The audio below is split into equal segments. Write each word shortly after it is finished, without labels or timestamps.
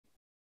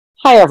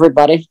Hi,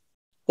 everybody.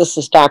 This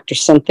is Dr.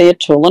 Cynthia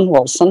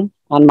Toolin-Wilson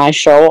on my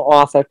show,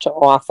 Author to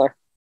Author.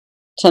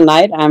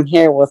 Tonight, I'm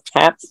here with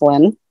Pat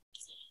Flynn,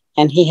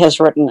 and he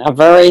has written a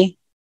very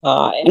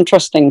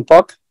interesting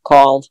book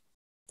called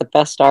The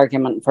Best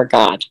Argument for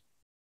God.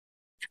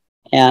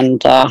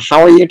 And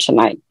how are you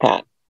tonight,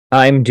 Pat?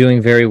 I'm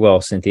doing very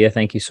well, Cynthia.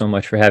 Thank you so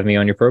much for having me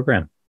on your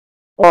program.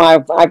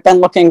 Well, I've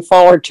been looking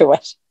forward to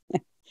it.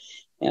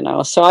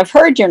 So I've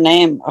heard your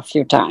name a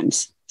few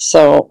times.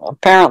 So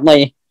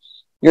apparently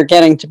you're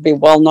getting to be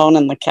well known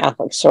in the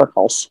Catholic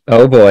circles.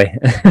 Oh boy.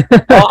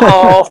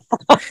 Uh-oh.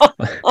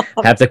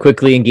 Have to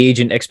quickly engage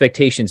in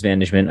expectations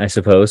management, I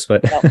suppose,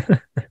 but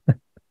Yep.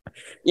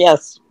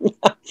 Yes.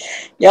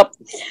 Yep.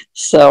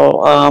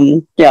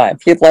 So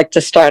if you'd like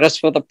to start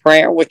us with a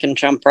prayer, we can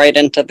jump right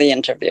into the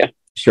interview.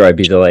 Sure, I'd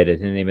be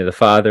delighted. In the name of the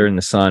Father, and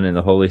the Son, and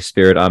the Holy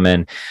Spirit.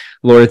 Amen.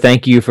 Lord,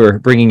 thank you for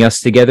bringing us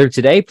together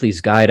today.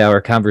 Please guide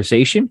our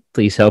conversation.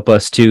 Please help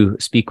us to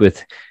speak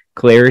with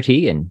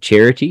clarity and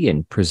charity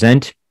and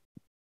present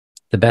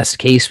the best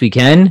case we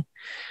can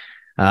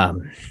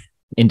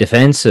in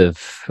defense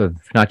of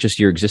not just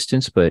your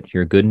existence, but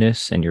your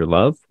goodness and your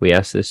love. We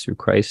ask this through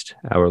Christ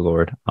our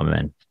Lord.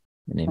 Amen.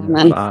 In the name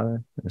Amen. of the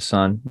Father, the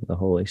Son, and the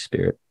Holy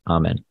Spirit.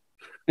 Amen.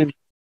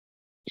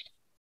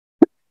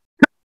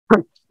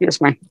 Excuse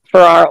me.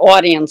 For our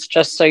audience,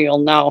 just so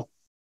you'll know,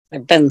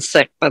 I've been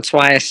sick. That's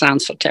why I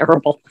sound so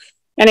terrible.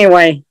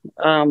 Anyway,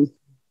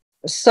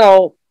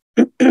 so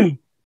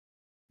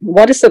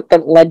what is it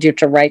that led you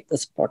to write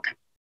this book?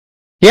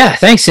 Yeah,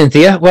 thanks,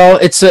 Cynthia. Well,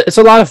 it's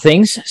a lot of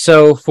things.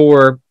 So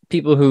for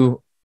people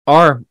who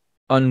are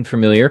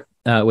unfamiliar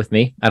with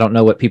me, I don't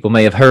know what people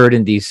may have heard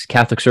in these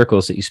Catholic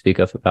circles that you speak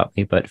of about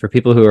me, but for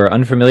people who are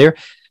unfamiliar,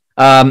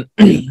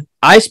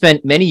 I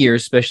spent many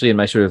years, especially in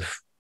my sort of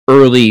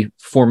early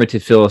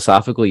formative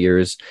philosophical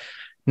years,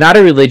 not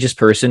a religious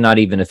person, not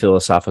even a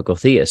philosophical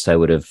theist. I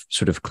would have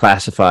sort of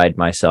classified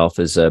myself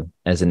as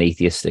an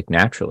atheistic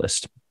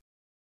naturalist.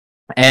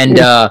 And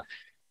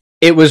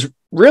it was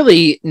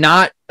really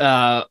not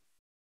by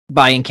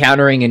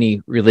encountering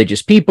any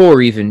religious people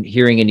or even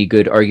hearing any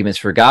good arguments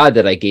for God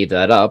that I gave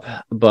that up,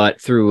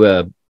 but through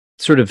a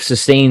sort of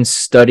sustained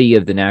study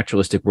of the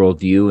naturalistic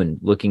worldview and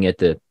looking at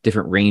the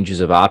different ranges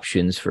of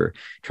options for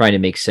trying to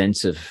make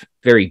sense of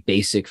very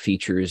basic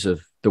features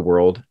of the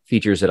world,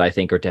 features that I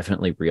think are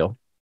definitely real,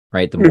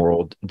 right? The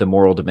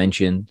moral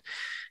dimension,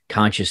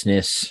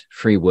 consciousness,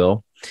 free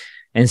will,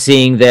 and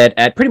seeing that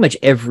at pretty much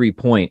every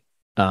point,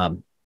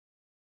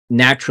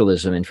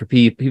 naturalism, and for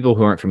people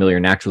who aren't familiar,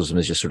 naturalism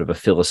is just sort of a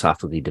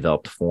philosophically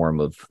developed form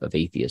of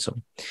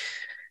atheism.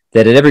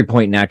 That at every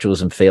point,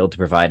 naturalism failed to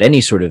provide any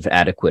sort of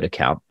adequate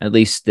account, at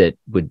least that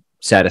would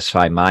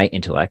satisfy my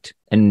intellect.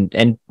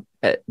 And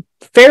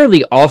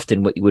fairly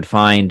often what you would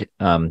find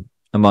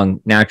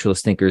among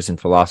naturalist thinkers and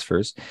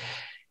philosophers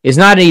is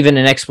not even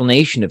an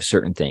explanation of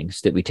certain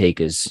things that we take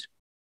as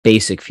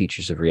basic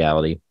features of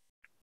reality,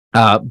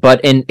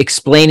 but in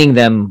explaining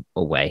them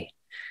away.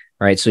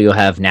 Right, so you'll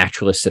have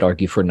naturalists that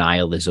argue for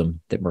nihilism,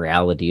 that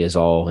morality is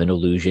all an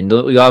illusion.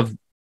 You'll have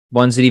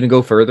ones that even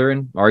go further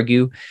and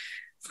argue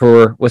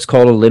for what's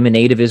called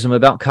eliminativism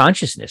about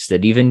consciousness,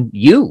 that even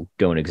you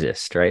don't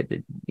exist, right?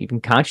 That even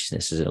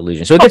consciousness is an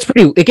illusion. So it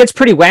gets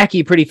pretty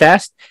wacky pretty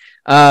fast.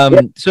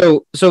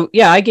 So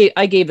I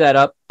gave that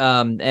up.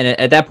 And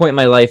at that point in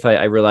my life,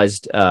 I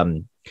realized,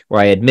 or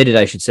I admitted,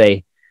 I should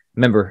say,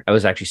 remember, I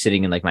was actually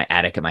sitting in like my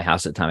attic at my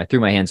house at the time. I threw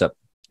my hands up.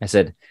 I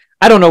said,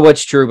 I don't know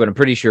what's true, but I'm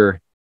pretty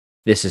sure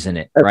this isn't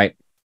it, right?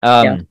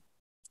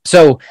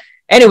 So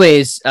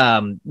anyways,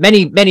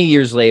 many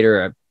years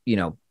later,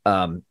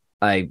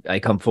 I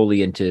come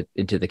fully into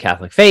the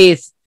Catholic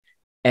faith,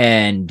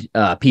 and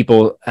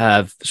people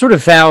have sort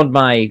of found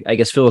my, I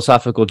guess,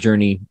 philosophical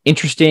journey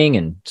interesting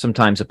and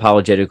sometimes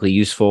apologetically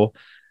useful.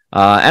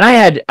 And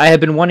I had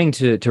been wanting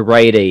to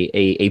write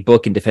a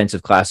book in defense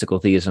of classical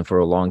theism for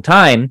a long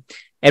time.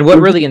 And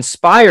what really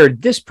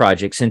inspired this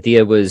project,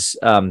 Cynthia, was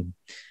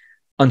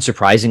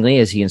unsurprisingly,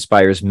 as he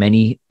inspires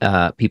many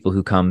people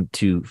who come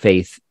to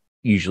faith,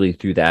 usually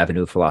through the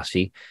avenue of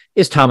philosophy,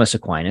 is Thomas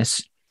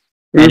Aquinas.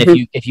 And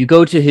if you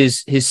go to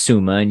his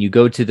Summa and you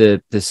go to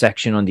the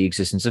section on the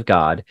existence of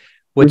God,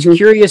 what's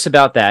curious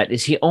about that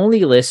is he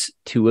only lists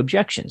 2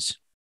 objections.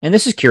 And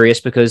this is curious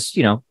because,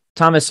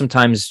 Thomas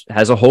sometimes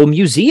has a whole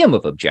museum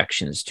of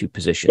objections to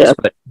positions,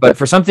 but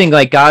for something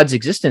like God's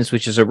existence,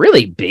 which is a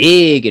really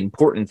big,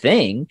 important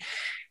thing,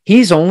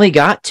 he's only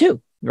got 2.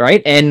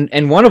 Right.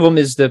 And one of them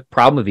is the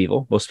problem of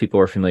evil. Most people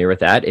are familiar with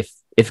that.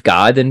 If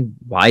God, then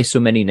why so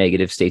many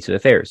negative states of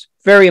affairs?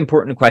 Very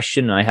important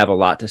question. And I have a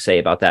lot to say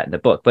about that in the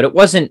book, but it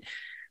wasn't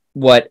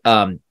what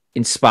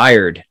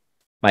inspired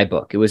my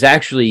book. It was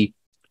actually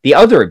the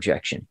other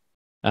objection,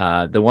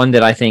 the one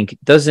that I think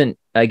doesn't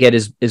get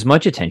as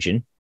much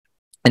attention.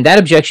 And that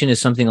objection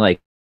is something like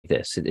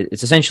this.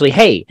 It's essentially,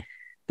 hey,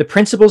 the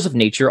principles of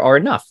nature are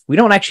enough. We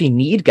don't actually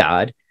need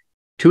God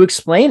to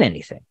explain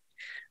anything.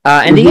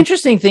 And the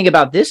interesting thing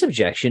about this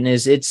objection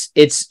is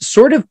it's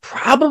sort of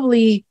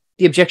probably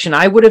the objection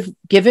I would have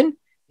given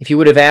if you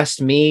would have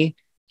asked me,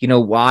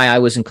 why I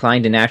was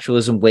inclined to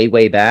naturalism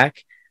way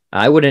back,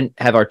 I wouldn't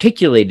have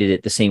articulated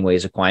it the same way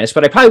as Aquinas,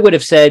 but I probably would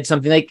have said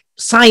something like,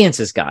 science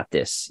has got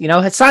this,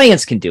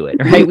 science can do it,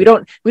 right? We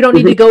don't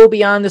need to go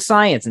beyond the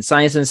science, and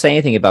science doesn't say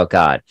anything about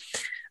God.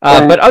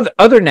 But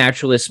other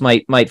naturalists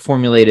might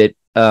formulate it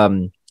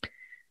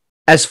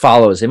as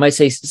follows. They might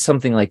say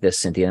something like this,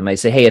 Cynthia. They might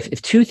say, hey,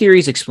 if two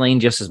theories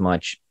explain just as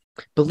much,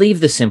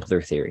 believe the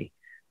simpler theory.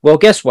 Well,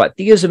 guess what?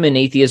 Theism and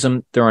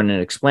atheism, they're on an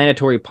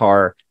explanatory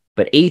par,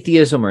 but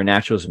atheism or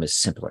naturalism is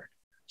simpler.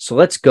 So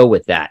let's go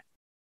with that.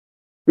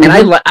 And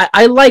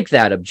I like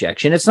that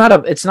objection. It's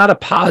not a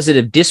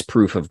positive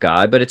disproof of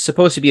God, but it's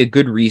supposed to be a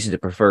good reason to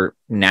prefer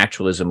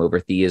naturalism over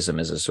theism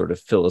as a sort of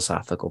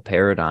philosophical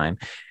paradigm.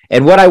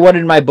 And what I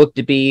wanted my book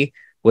to be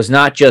was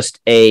not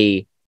just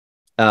a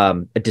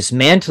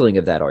dismantling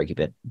of that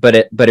argument, but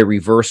a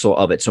reversal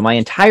of it. So my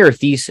entire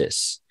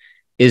thesis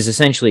is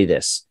essentially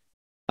this: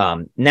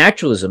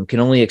 naturalism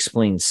can only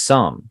explain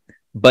some,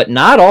 but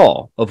not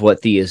all of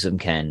what theism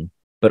can,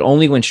 but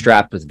only when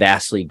strapped with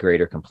vastly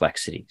greater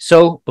complexity.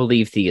 So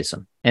believe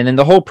theism. And then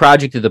the whole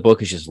project of the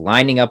book is just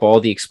lining up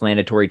all the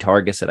explanatory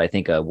targets that I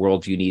think a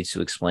worldview needs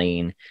to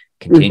explain: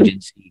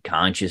 contingency,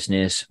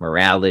 consciousness,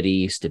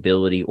 morality,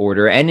 stability,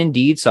 order, and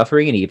indeed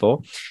suffering and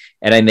evil.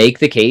 And I make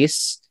the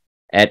case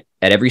at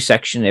every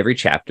section, every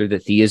chapter,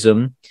 that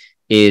theism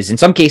is in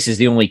some cases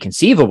the only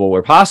conceivable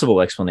or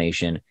possible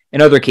explanation.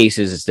 In other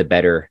cases, it's the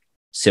better,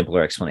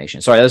 simpler explanation.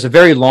 Sorry, that was a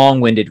very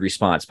long-winded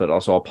response, but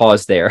also I'll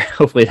pause there.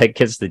 Hopefully that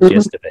gets the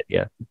gist of it.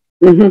 Yeah.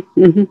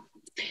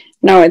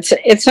 No,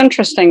 it's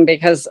interesting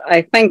because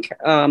I think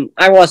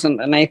I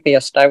wasn't an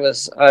atheist. I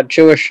was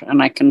Jewish,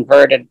 and I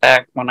converted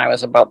back when I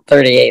was about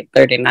 38,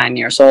 39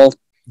 years old.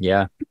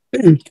 Yeah.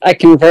 I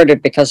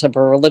converted because of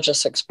a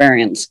religious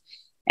experience.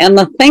 And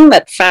the thing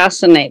that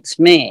fascinates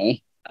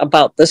me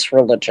about this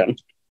religion,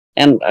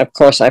 and of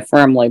course I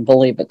firmly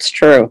believe it's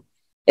true,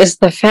 is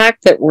the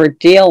fact that we're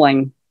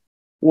dealing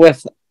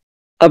with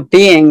a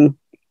being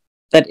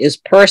that is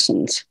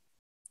persons.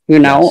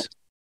 Yes.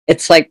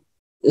 It's like,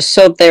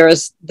 so there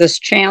is this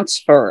chance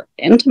for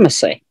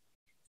intimacy,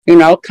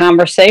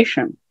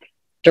 conversation,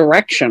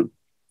 direction,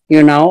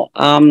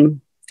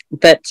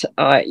 that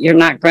you're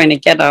not going to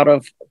get out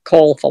of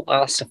cold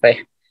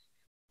philosophy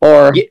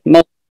or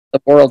most of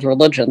the world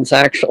religions,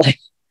 actually.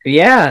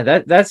 Yeah,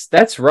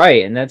 that's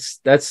right. And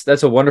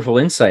that's a wonderful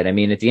insight. I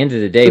mean, at the end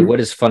of the day,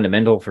 what is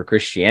fundamental for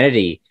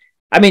Christianity?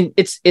 I mean,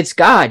 it's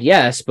God,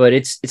 yes, but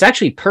it's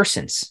actually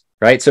persons,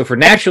 right? So for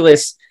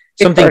naturalists,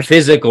 something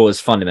physical is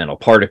fundamental,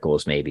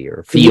 particles maybe,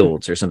 or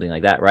fields or something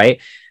like that,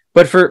 right?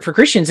 But for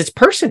Christians, it's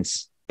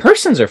persons.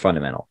 Persons are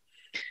fundamental.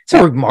 It's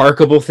a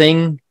remarkable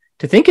thing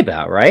to think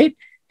about, right?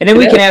 And then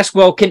we can ask,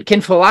 well,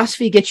 can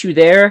philosophy get you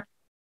there?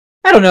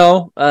 I don't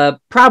know.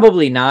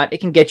 Probably not. It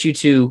can get you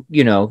to,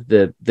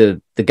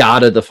 the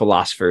God of the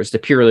philosophers, the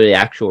purely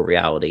actual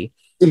reality.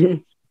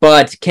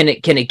 But can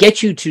it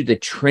get you to the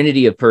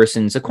Trinity of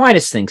persons?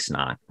 Aquinas thinks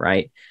not,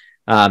 right?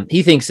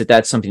 He thinks that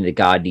that's something that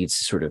God needs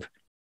to sort of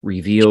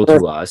reveal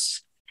to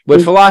us.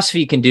 What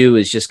philosophy can do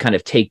is just kind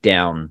of take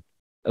down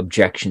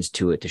objections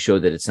to it to show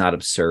that it's not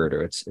absurd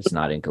or it's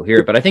not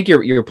incoherent. But I think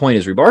your point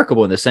is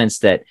remarkable in the sense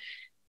that,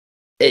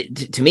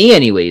 to me,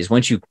 anyways,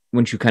 once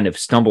you kind of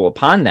stumble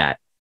upon that,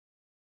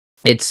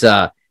 it's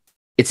an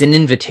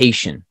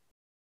invitation,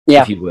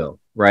 if you will,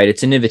 right?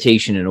 It's an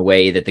invitation in a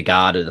way that the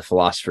God of the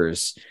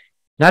philosophers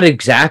not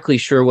exactly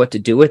sure what to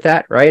do with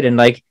that, right? And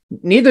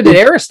neither did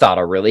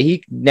Aristotle, really.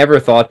 He never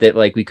thought that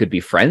we could be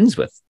friends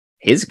with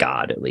his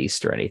God, at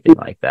least, or anything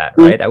like that,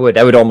 right? That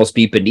would almost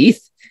be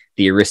beneath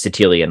the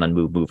Aristotelian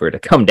unmoved mover to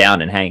come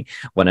down and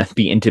want to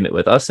be intimate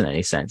with us in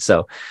any sense.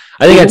 So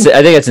I think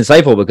that's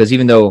insightful, because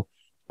even though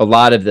a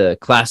lot of the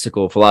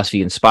classical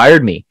philosophy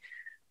inspired me,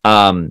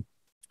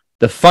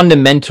 the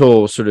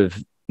fundamental sort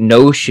of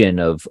notion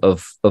of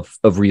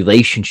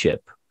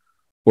relationship,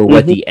 or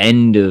what the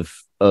end of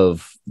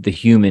the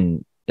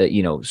human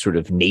sort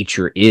of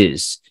nature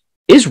is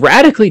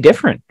radically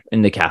different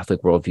in the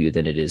Catholic worldview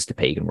than it is the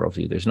pagan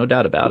worldview. There's no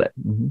doubt about it.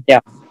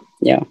 Yeah.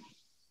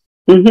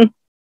 And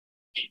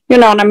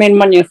I mean,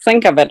 when you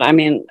think of it, I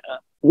mean,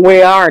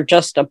 we are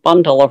just a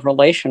bundle of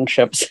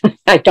relationships.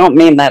 I don't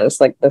mean that as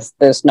this,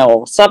 there's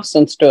no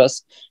substance to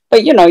us,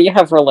 but you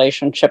have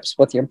relationships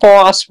with your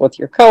boss, with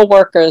your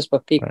coworkers,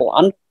 with people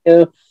under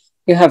you.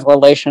 You have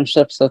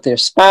relationships with your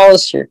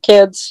spouse, your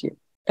kids, your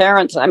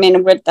parents. I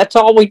mean, that's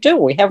all we do.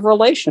 We have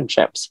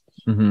relationships.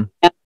 And,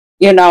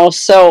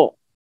 so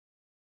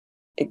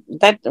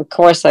that, of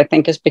course, I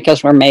think is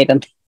because we're made in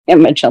the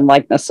image and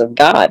likeness of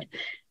God.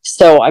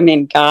 So, I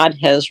mean, God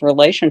has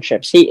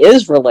relationships. He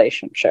is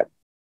relationship.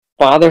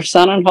 Father,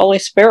 Son, and Holy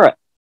Spirit.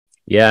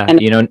 Yeah. And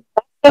that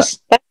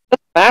just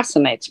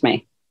fascinates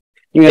me.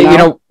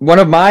 One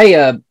of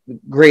my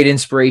great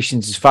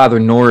inspirations is Father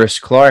Norris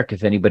Clark,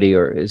 if anybody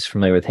is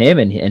familiar with him,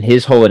 and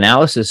his whole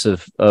analysis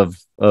of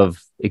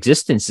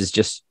existence is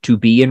just to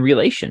be in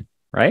relation,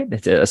 right?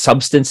 A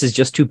substance is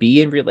just to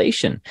be in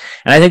relation.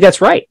 And I think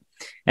that's right.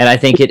 And I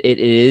think it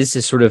is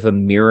a sort of a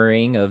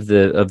mirroring of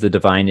the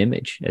divine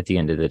image at the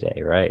end of the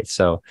day, right?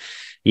 So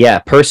Yeah,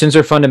 persons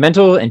are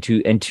fundamental, and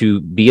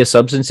to be a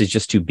substance is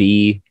just to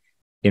be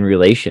in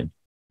relation.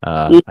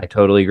 I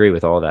totally agree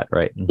with all that.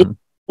 Right. Mm-hmm.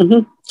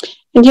 Mm-hmm.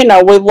 And you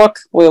know, we look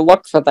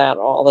for that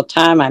all the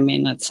time. I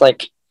mean, it's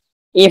like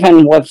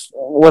even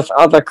with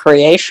other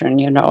creation,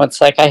 you know, it's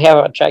like I have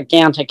a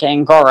gigantic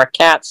Angora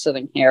cat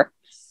sitting here.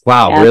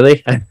 Wow,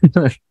 really?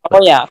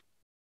 Oh yeah.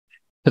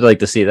 I'd like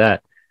to see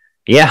that.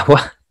 Yeah,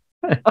 well,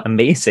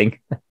 amazing.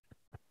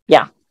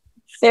 Yeah,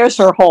 there's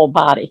her whole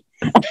body.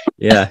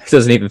 Yeah, it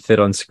doesn't even fit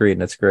on screen.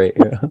 That's great.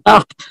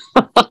 Yeah.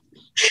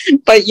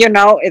 But you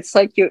know, it's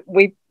like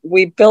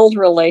we build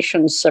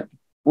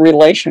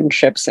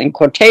relationships in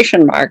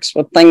quotation marks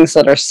with things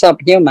that are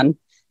subhuman.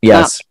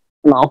 Yes.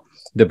 Not,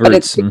 the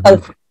brutes.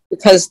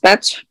 Because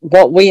that's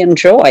what we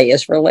enjoy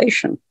is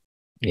relation.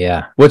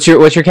 Yeah. What's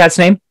your cat's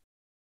name?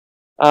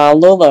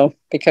 Lulu,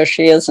 because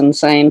she is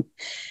insane.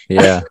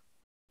 Yeah.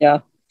 Yeah.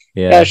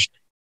 Yeah.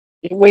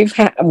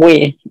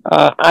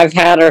 I've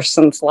had her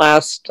since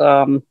last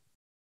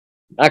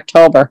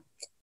October.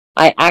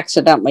 I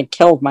accidentally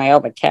killed my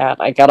other cat.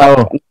 I got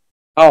up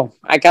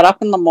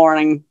in the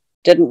morning,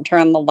 didn't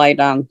turn the light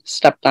on,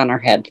 stepped on her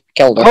head,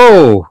 killed her.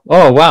 Oh,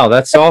 wow,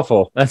 that's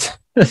awful. That's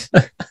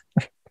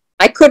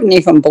I couldn't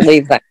even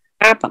believe that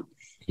happened.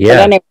 Yeah.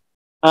 But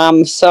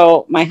anyway,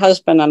 so my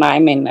husband and I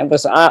mean, it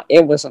was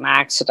an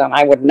accident.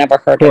 I would never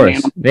hurt an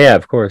animal. Yeah,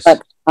 of course.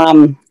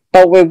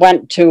 But we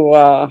went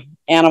to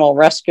Animal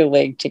Rescue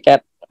League to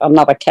get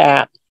another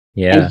cat.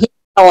 Yeah. And he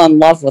fell in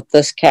love with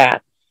this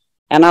cat.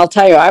 And I'll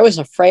tell you, I was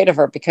afraid of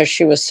her because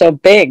she was so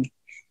big,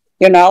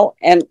 you know.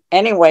 And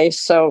anyway,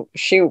 so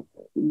he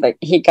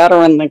got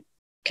her in the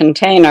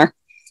container,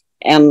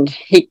 and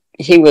he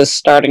was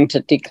starting to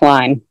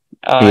decline.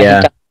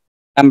 Yeah.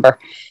 Remember.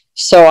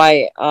 So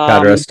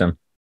God rest him.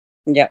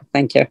 Yeah,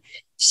 thank you.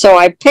 So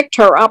I picked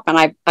her up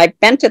and I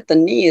bent at the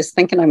knees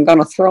thinking I'm going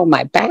to throw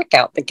my back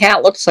out. The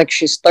cat looks like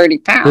she's 30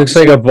 pounds. Looks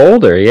like a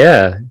boulder,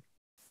 yeah.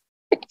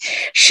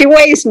 She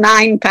weighs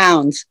 9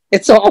 pounds.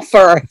 It's all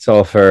fur. It's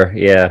all fur,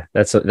 yeah.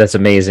 That's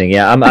amazing.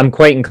 Yeah, I'm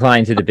quite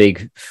inclined to the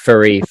big,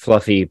 furry,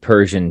 fluffy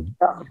Persian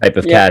type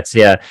of cats,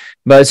 yeah.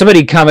 But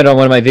somebody commented on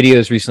one of my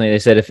videos recently. They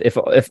said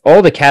if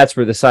all the cats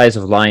were the size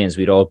of lions,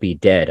 we'd all be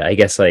dead. I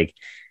guess like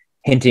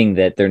hinting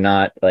that they're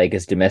not like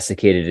as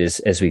domesticated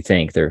as we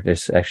think.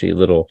 There's actually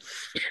little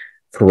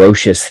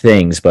ferocious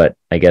things, but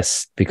I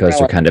guess because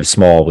they're kind of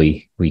small,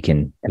 we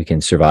can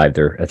survive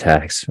their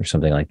attacks or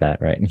something like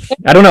that, right?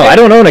 I don't know. I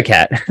don't own a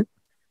cat.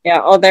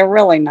 Yeah. Oh, they're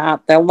really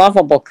not. They're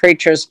lovable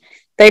creatures.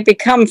 They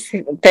become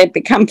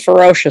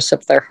ferocious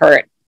if they're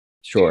hurt.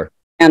 Sure.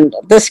 And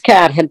this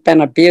cat had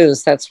been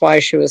abused. That's why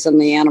she was in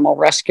the Animal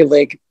Rescue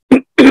League.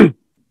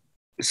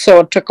 So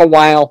it took a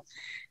while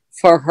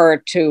for her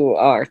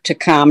to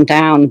calm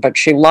down, but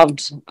she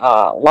loved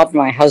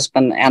my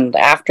husband. And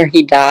after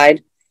he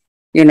died,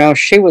 you know,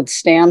 she would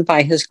stand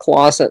by his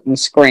closet and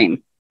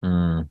scream,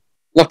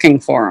 looking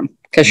for him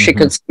because she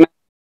could smell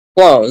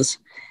clothes,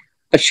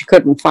 but she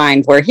couldn't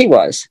find where he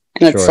was.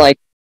 And it's like,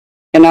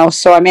 you know,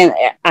 so I mean,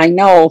 I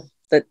know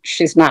that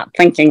she's not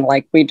thinking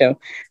like we do,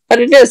 but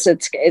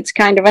it's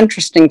kind of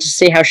interesting to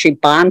see how she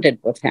bonded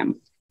with him.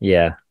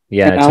 Yeah.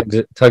 Yeah.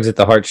 It tugs at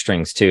the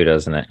heartstrings too,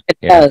 doesn't it? It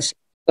does.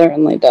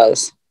 Certainly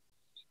does.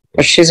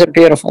 But she's a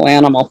beautiful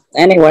animal.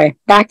 Anyway,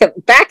 back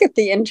at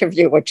the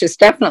interview, which is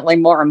definitely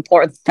more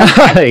important.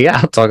 Yeah,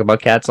 I'll talk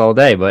about cats all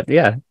day, but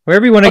yeah,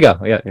 wherever you want to go.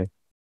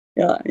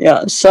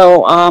 Yeah.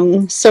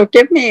 So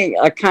give me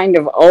a kind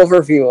of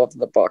overview of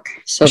the book.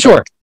 So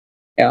sure.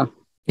 Yeah,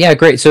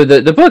 great. So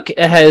the book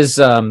has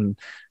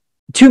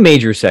two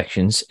major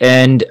sections,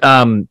 and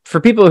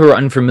for people who are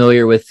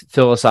unfamiliar with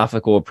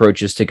philosophical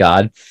approaches to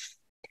God,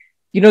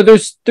 you know,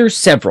 there's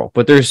several,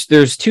 but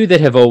there's two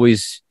that have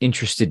always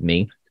interested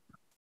me.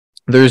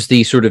 There's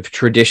the sort of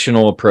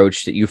traditional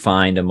approach that you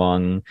find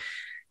among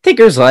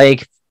thinkers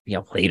like, you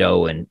know,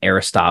 Plato and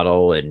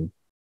Aristotle and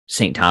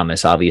St.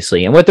 Thomas,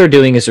 obviously. And what they're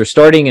doing is they're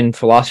starting in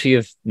philosophy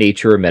of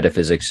nature or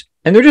metaphysics,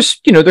 and they're just,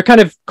 you know, they're kind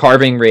of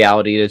carving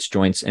reality at its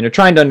joints, and they're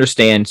trying to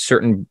understand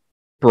certain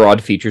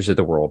broad features of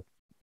the world,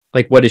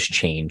 like what is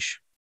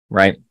change,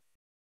 right?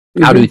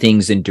 How do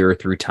things endure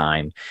through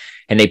time?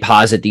 And they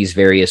posit these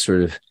various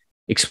sort of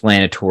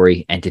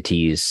explanatory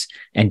entities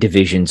and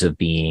divisions of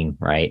being,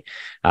 right?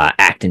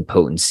 Act and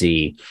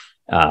potency,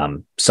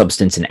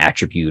 substance and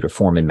attribute, or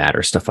form and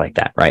matter, stuff like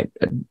that, right?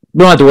 We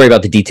don't have to worry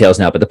about the details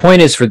now, but the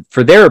point is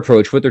for their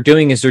approach, what they're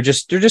doing is they're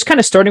just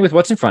kind of starting with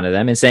what's in front of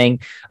them and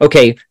saying,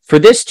 okay, for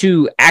this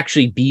to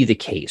actually be the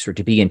case or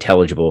to be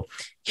intelligible,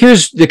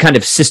 here's the kind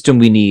of system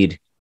we need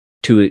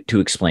to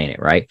explain it,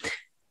 right?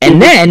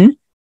 And then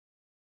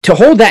to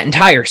hold that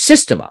entire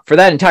system up, for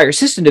that entire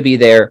system to be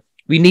there,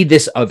 we need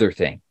this other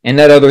thing. And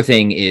that other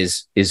thing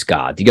is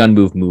God, the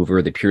unmoved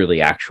mover, the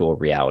purely actual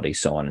reality,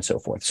 so on and so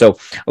forth. So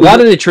a lot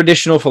of the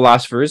traditional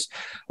philosophers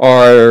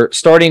are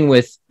starting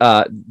with,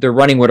 they're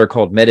running what are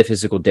called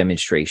metaphysical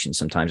demonstrations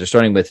sometimes. They're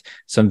starting with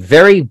some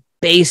very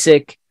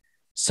basic,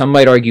 some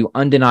might argue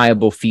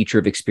undeniable feature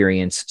of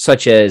experience,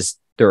 such as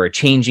there are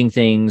changing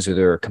things, or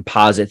there are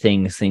composite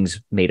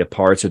things made of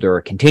parts, or there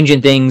are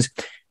contingent things.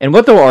 And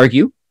what they'll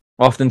argue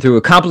often through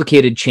a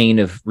complicated chain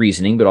of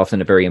reasoning, but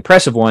often a very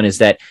impressive one, is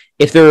that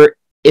if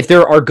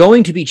there are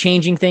going to be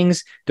changing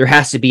things, there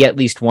has to be at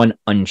least one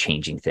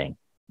unchanging thing,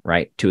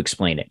 right, to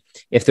explain it.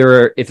 If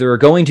there are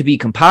going to be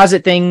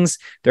composite things,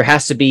 there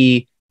has to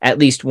be at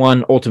least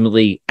one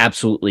ultimately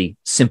absolutely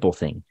simple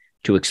thing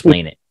to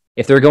explain it.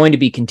 If there are going to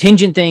be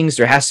contingent things,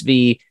 there has to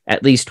be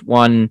at least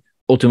one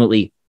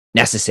ultimately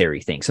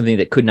necessary thing, something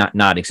that could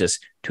not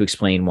exist, to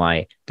explain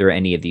why there are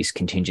any of these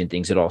contingent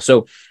things at all.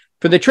 So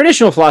for the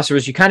traditional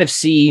philosophers, you kind of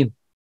see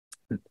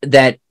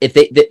that if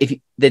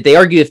they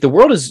argue if the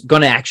world is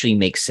going to actually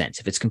make sense,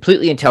 if it's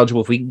completely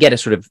intelligible, if we can get a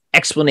sort of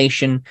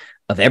explanation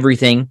of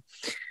everything,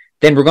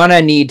 then we're going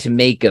to need to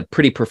make a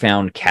pretty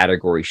profound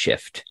category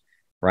shift,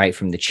 right?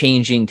 From the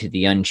changing to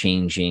the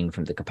unchanging,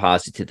 from the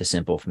composite to the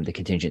simple, from the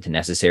contingent to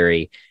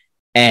necessary.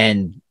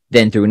 And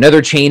then through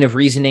another chain of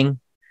reasoning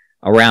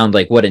around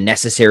like what a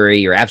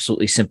necessary or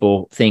absolutely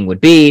simple thing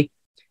would be,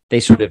 they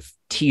sort of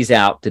tease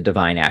out the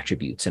divine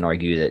attributes and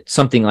argue that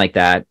something like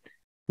that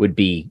would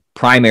be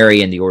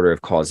primary in the order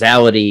of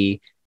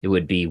causality. It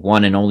would be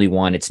one and only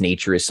one. Its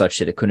nature is such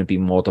that it couldn't be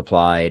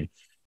multiplied.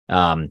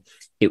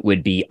 It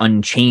would be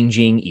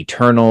unchanging,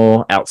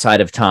 eternal,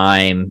 outside of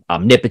time,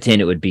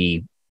 omnipotent. It would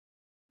be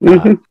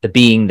the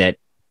being that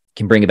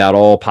can bring about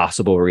all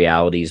possible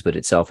realities, but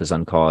itself is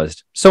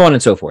uncaused, so on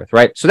and so forth,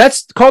 right? So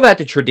call that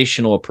the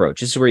traditional approach.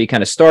 This is where you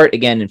kind of start,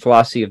 again, in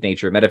philosophy of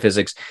nature,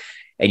 metaphysics,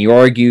 and you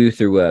argue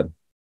through a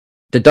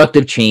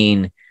deductive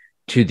chain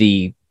to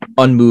the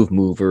unmoved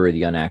mover, or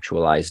the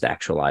unactualized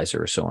actualizer,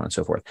 or so on and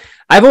so forth.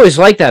 I've always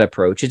liked that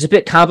approach. It's a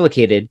bit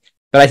complicated,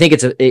 but I think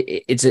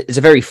it's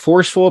a very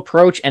forceful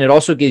approach, and it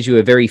also gives you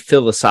a very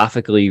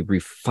philosophically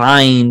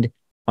refined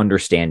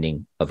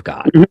understanding of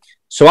God.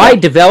 So I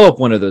develop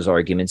one of those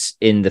arguments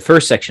in the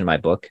first section of my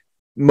book,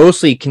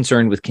 mostly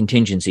concerned with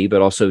contingency,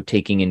 but also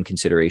taking in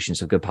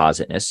considerations of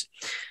compositeness,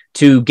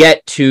 to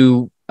get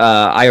to,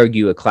 I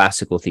argue, a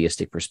classical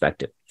theistic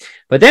perspective.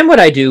 But then what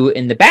I do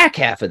in the back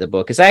half of the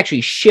book is I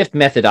actually shift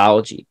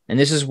methodology. And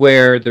this is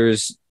where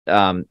there's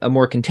a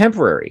more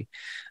contemporary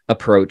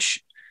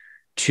approach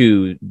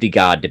to the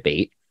God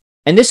debate.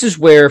 And this is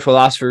where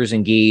philosophers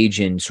engage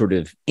in sort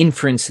of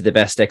inference to the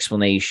best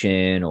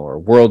explanation or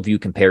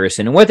worldview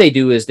comparison. And what they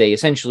do is they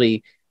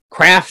essentially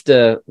craft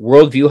a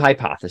worldview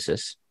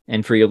hypothesis.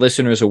 And for your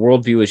listeners, a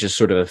worldview is just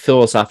sort of a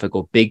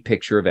philosophical big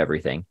picture of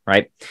everything,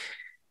 right?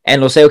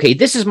 And they'll say, okay,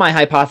 this is my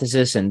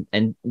hypothesis, and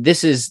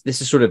this is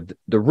sort of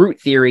the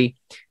root theory.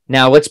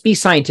 Now let's be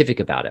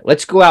scientific about it.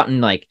 Let's go out and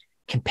like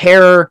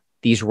compare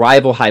these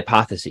rival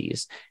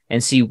hypotheses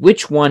and see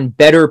which one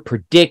better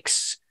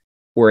predicts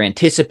or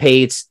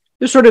anticipates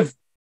the sort of,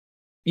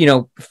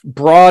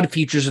 broad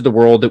features of the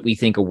world that we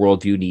think a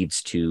worldview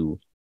needs to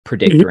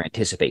predict or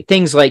anticipate.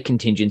 Things like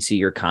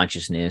contingency or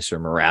consciousness or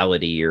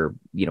morality or,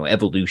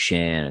 evolution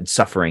and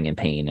suffering and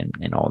pain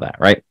and all that,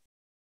 right?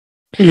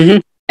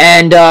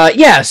 And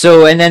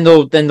and then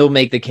they'll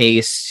make the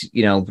case,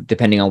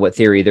 depending on what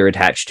theory they're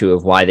attached to,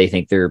 of why they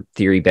think their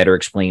theory better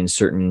explains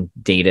certain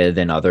data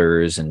than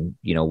others, and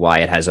why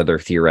it has other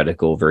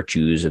theoretical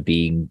virtues of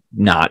being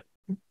not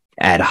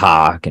ad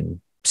hoc and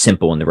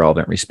simple in the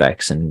relevant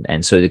respects,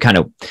 and so they kind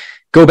of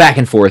go back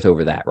and forth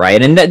over that,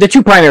 right? And the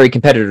two primary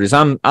competitors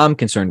I'm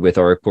concerned with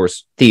are, of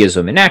course,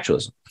 theism and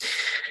naturalism.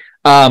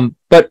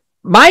 But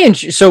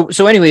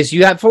anyways,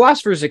 you have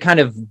philosophers that kind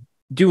of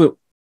do it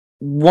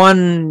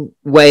one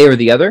way or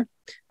the other.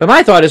 But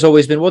my thought has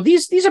always been, well,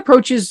 these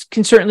approaches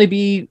can certainly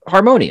be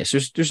harmonious.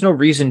 There's no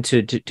reason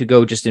to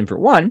go just in for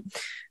one.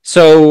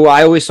 So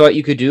I always thought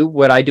you could do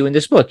what I do in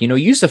this book.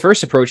 Use the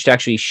first approach to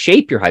actually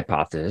shape your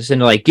hypothesis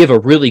and like give a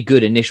really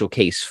good initial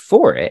case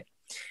for it.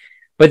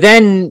 But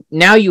then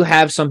now you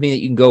have something that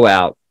you can go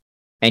out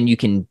and you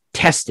can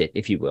test it,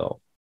 if you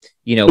will,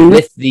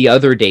 with the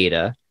other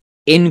data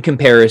in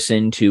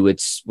comparison to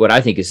what I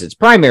think is its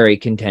primary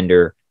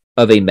contender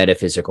of a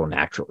metaphysical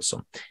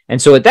naturalism.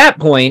 And so at that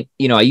point,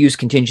 I use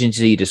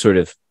contingency to sort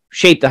of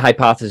shape the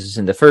hypothesis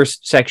in the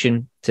first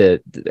section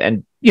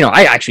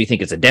I actually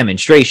think it's a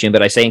demonstration,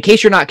 but I say, in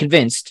case you're not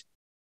convinced,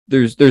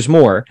 there's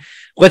more.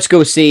 Let's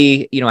go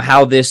see,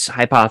 how this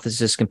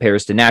hypothesis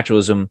compares to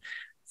naturalism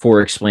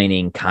for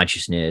explaining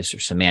consciousness or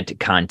semantic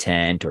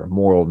content or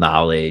moral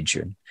knowledge.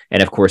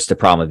 And of course, the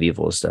problem of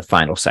evil is the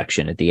final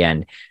section at the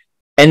end.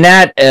 And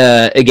that,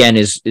 again,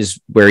 is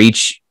where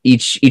each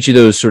of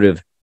those sort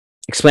of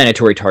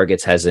explanatory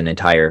targets has an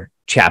entire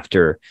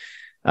chapter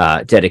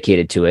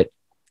dedicated to it.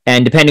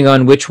 And depending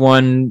on which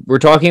one we're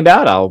talking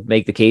about, I'll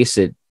make the case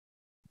that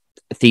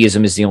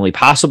theism is the only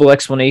possible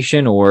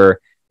explanation,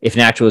 or if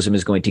naturalism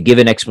is going to give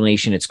an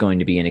explanation, it's going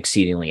to be an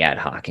exceedingly ad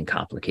hoc and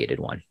complicated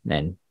one.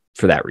 And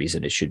for that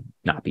reason, it should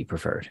not be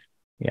preferred.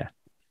 Yeah.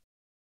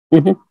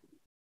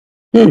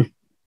 Wow.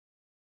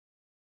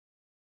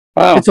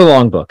 It's a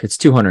long book. It's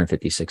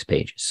 256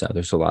 pages. So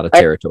there's a lot of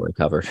territory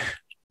covered.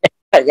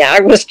 Yeah, I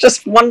was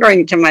just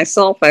wondering to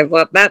myself, I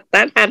thought that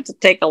had to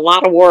take a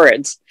lot of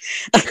words.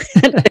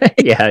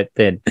 Yeah, it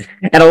did.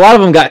 And a lot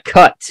of them got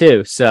cut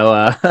too.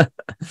 So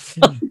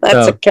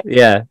that's okay.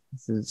 Yeah.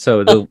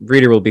 So the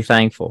reader will be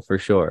thankful for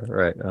sure.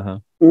 Right. Uh-huh.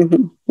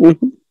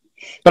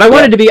 But I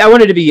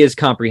wanted to be as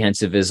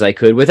comprehensive as I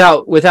could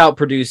without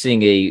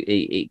producing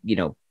a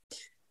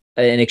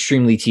an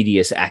extremely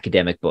tedious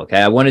academic book.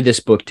 I wanted this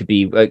book to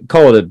be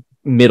call it a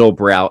middle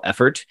brow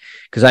effort,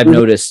 because I've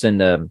noticed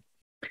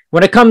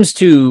when it comes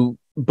to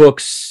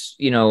books,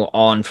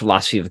 on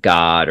philosophy of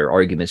God or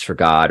arguments for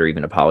God or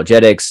even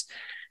apologetics,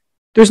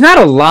 there's not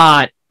a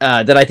lot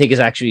that I think is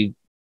actually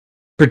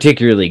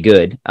particularly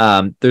good.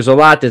 There's a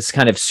lot that's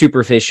kind of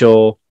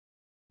superficial,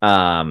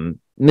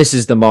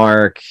 misses the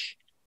mark,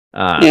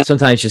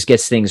 sometimes just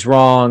gets things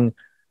wrong.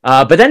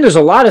 But then there's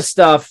a lot of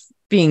stuff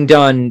being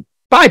done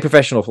by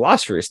professional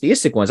philosophers,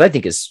 theistic ones, I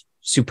think is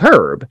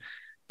superb,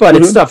 but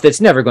it's stuff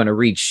that's never going to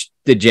reach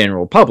the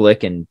general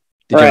public, and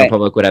the general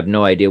public would have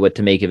no idea what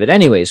to make of it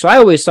anyway. So I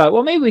always thought,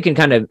 well, maybe we can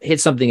kind of hit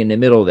something in the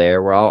middle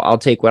there, where I'll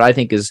take what I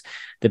think is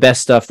the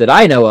best stuff that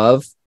I know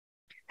of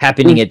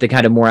happening at the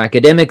kind of more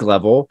academic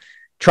level,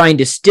 try and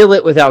distill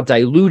it without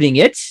diluting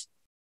it,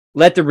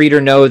 let the reader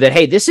know that,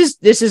 hey, this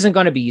isn't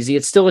going to be easy.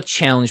 It's still a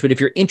challenge, but if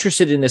you're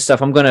interested in this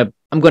stuff, I'm going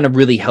to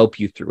really help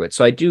you through it.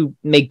 So I do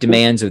make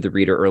demands of the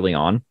reader early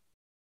on.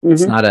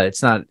 It's not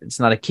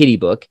a kiddie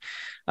book.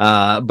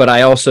 But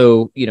I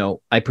also,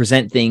 I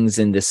present things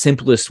in the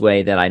simplest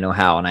way that I know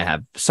how, and I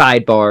have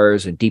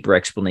sidebars and deeper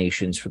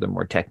explanations for the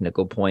more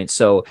technical points.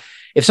 So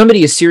if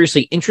somebody is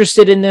seriously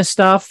interested in this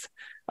stuff,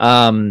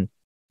 I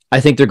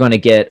think they're going to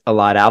get a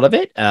lot out of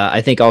it.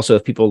 I think also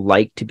if people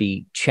like to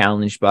be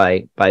challenged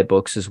by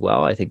books as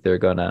well, I think they're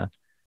going to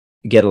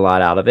get a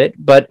lot out of it.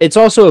 But it's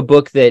also a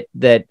book that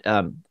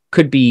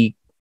could be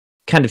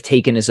kind of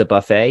taken as a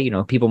buffet.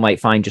 People might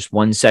find just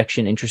one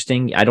section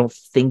interesting. I don't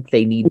think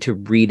they need to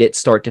read it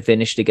start to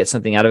finish to get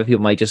something out of it.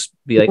 People might just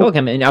be like, okay,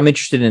 I'm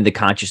interested in the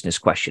consciousness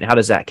question. How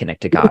does that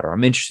connect to God? Or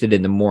I'm interested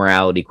in the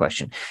morality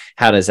question.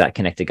 How does that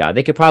connect to God?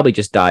 They could probably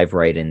just dive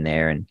right in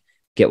there and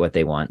get what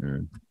they want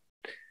and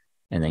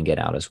then get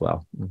out as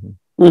well.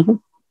 I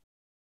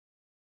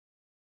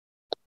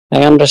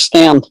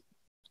understand.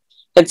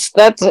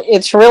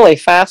 It's really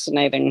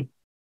fascinating.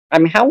 I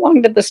mean, how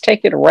long did this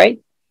take you to write?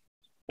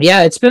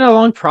 Yeah, it's been a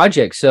long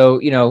project. So,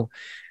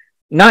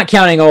 not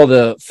counting all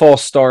the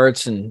false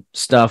starts and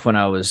stuff when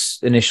I was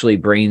initially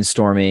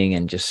brainstorming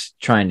and just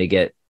trying to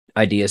get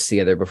ideas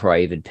together before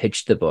I even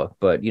pitched the book.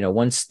 But,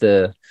 once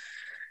the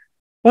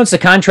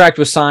contract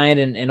was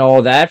signed and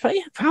all that,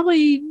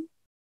 probably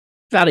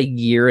about a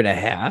year and a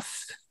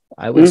half,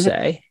 I would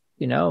say,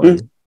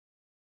 and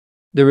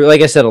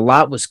like I said, a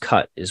lot was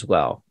cut as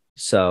well.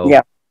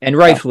 So, and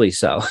rightfully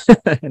so,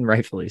 and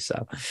rightfully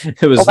so.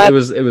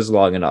 It was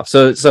long enough.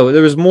 So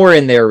there was more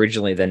in there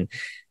originally than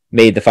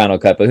made the final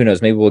cut, but who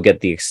knows? Maybe we'll get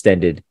the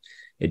extended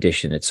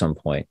edition at some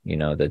point.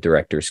 The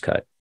director's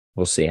cut.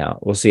 We'll see how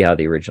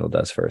the original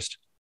does first.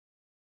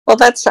 Well,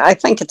 I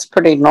think it's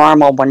pretty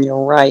normal when you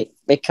write,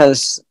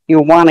 because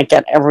you want to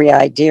get every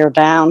idea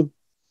down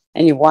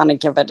and you want to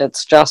give it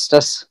its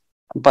justice.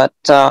 But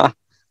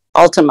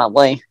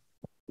ultimately,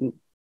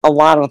 a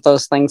lot of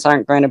those things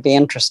aren't going to be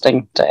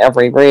interesting to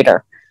every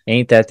reader.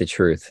 Ain't that the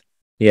truth?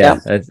 Yeah.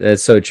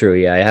 That's so true.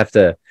 Yeah, I have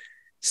to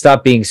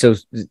stop being so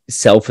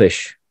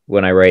selfish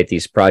when I write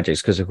these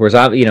projects, because of course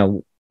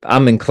I'm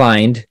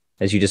inclined,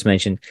 as you just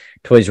mentioned,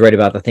 to always write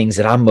about the things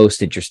that I'm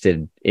most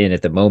interested in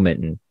at the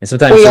moment, and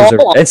sometimes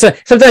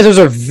those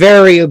are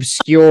very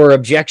obscure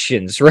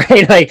objections,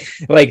 right?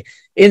 Like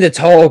in the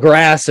tall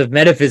grass of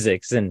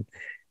metaphysics, and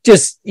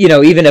just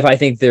even if I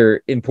think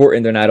they're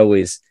important, they're not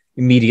always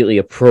immediately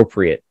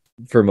appropriate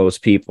for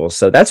most people.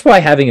 So that's why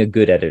having a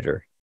good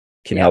editor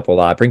can help a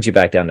lot. Brings you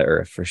back down to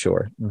earth for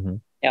sure.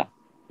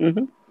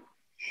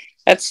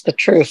 That's the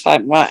truth.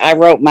 I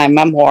wrote my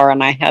memoir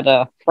and I had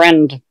a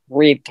friend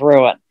read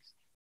through it.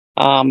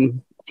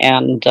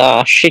 And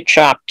she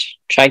chopped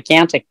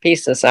gigantic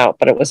pieces out,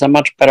 but it was a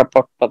much better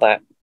book for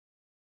that.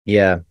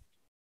 Yeah.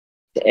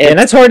 And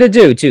that's hard to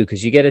do too,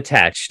 because you get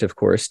attached, of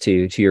course,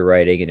 to your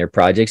writing and your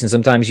projects. And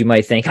sometimes you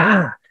might think,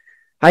 I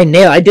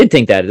did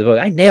think that in the book.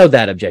 I nailed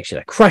that objection.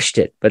 I crushed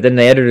it. But then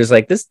the editor's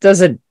like, this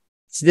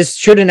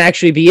shouldn't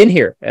actually be in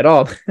here at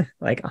all.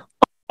 Like,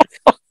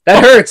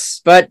 that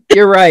hurts, but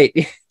you're right.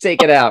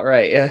 Take it out.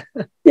 Right. Yeah.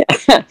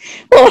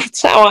 Well,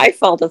 that's how I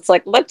felt. It's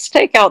like, let's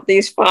take out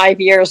these 5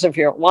 years of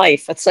your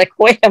life. It's like,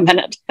 wait a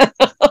minute.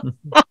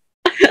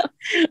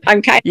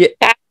 I'm kind of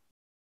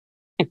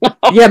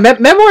yeah,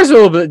 memoir is a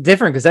little bit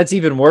different because that's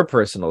even more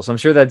personal. So I'm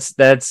sure that's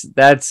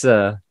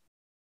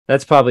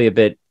probably a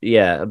bit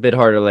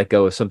harder to let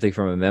go of something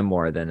from a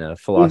memoir than a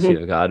philosophy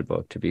of God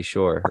book, to be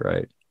sure,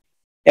 right?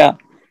 Yeah,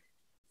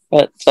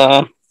 but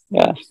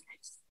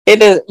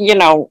it is.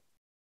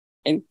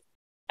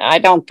 I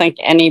don't think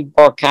any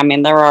book. I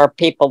mean, there are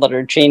people that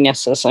are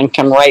geniuses and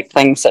can write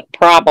things that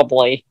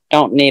probably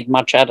don't need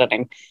much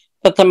editing,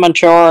 but the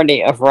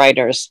majority of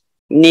writers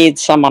need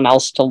someone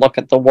else to look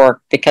at the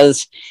work,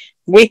 because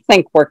we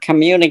think we're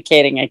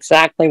communicating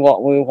exactly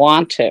what we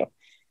want to,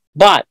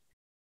 but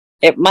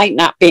it might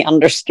not be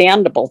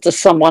understandable to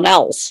someone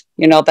else.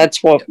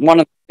 That's one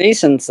of the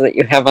reasons that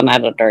you have an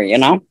editor,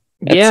 It's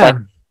like,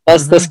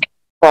 does this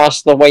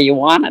across the way you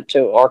want it to,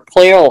 or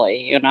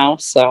clearly, you know,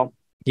 so.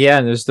 Yeah,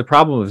 and there's the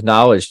problem of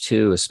knowledge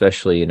too,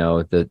 especially, you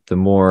know, the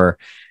more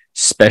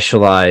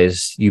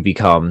specialized you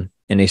become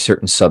in a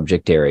certain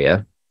subject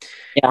area,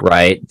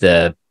 right?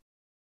 The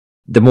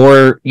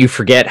more you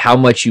forget how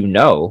much you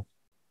know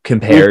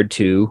compared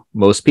to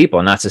most people.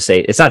 And not to say,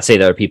 it's not to say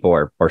that other people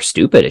are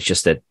stupid. It's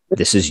just that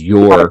this is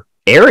your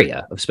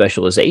area of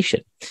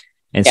specialization.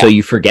 And so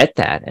you forget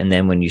that. And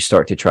then when you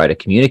start to try to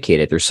communicate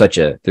it, there's such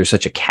a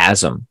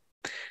chasm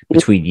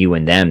between you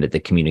and them that the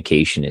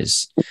communication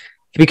can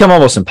become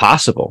almost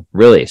impossible,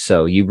 really.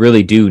 So you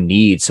really do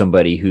need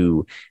somebody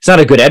who is not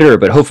a good editor,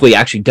 but hopefully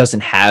actually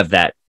doesn't have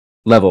that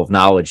level of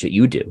knowledge that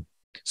you do.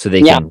 So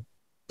they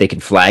can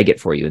flag it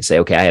for you and say,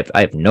 okay, I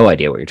have no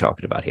idea what you're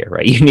talking about here,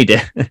 right? You need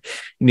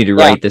to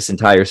write this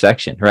entire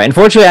section, right?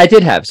 Unfortunately, I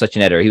did have such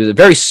an editor. He was a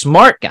very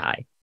smart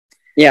guy,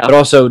 but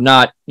also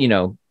not, you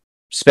know,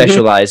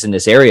 specialized in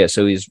this area.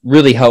 So he's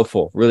really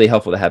helpful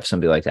to have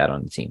somebody like that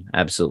on the team.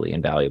 Absolutely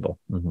invaluable.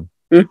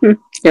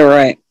 You're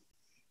right.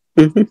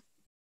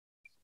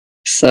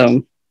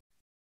 So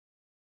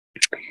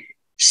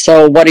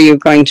what are you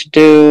going to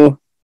do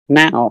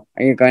now?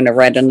 Are you going to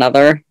write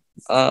another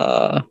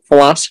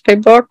philosophy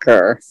book,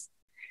 or?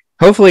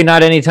 Hopefully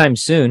not anytime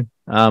soon.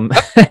 No,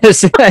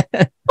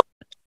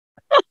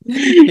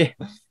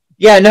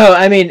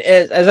 I mean,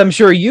 as I'm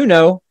sure you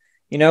know,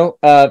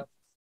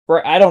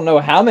 for I don't know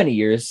how many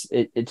years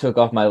it took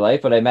off my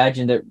life, but I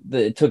imagine that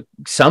it took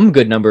some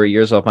good number of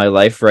years off my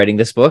life writing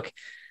this book.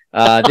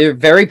 They're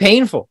very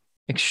painful.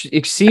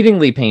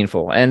 Exceedingly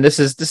painful, and this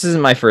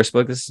isn't my first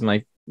book. This is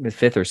my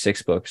fifth or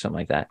sixth book, something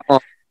like that.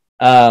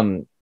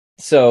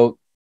 So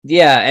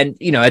yeah, and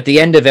you know, at the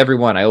end of every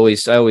one, I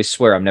always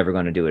swear I'm never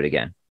going to do it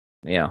again.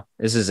 You know,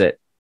 this is it.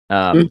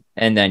 And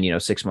then, you know,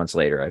 6 months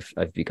later,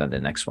 I've begun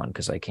the next one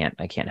because I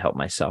can't help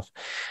myself.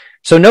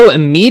 So no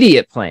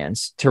immediate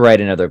plans to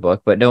write another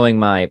book, but knowing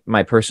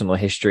my personal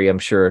history, I'm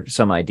sure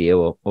some idea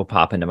will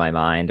pop into my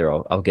mind,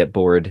 or I'll get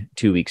bored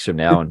 2 weeks from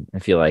now and I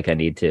feel like I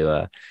need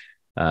to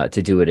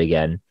do it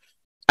again.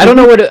 I don't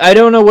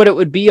know what it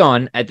would be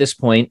on at this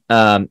point,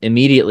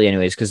 immediately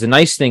anyways, because the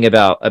nice thing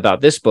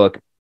about this book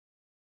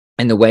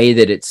and the way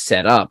that it's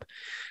set up,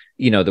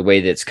 you know, the way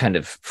that it's kind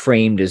of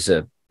framed as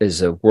a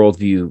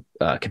worldview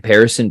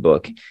comparison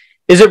book,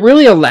 is it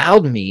really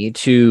allowed me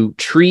to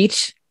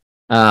treat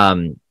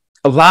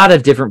a lot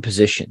of different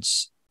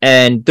positions.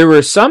 And there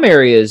were some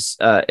areas,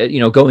 you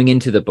know, going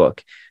into the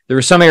book, there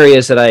were some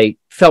areas that I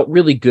felt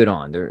really good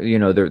on. There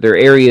are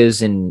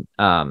areas in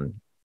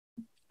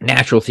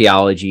natural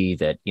theology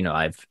that, you know,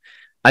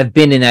 I've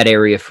been in that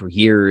area for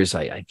years.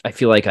 I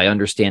feel like I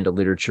understand the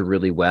literature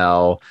really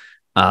well.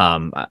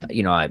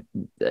 You know,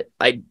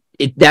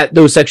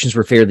 those sections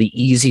were fairly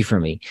easy for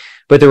me,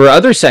 but there were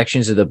other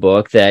sections of the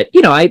book that,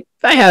 you know, I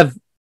have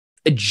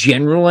a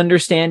general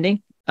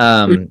understanding.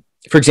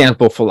 For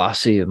example,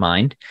 philosophy of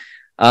mind.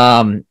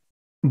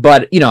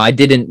 But, you know, I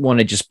didn't want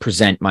to just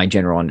present my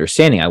general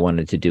understanding. I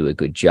wanted to do a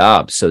good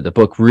job. So the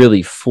book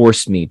really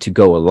forced me to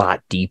go a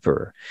lot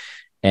deeper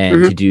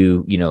and to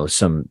do, you know,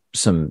 some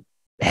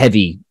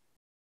heavy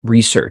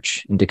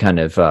research and to kind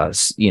of,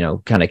 you know,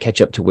 kind of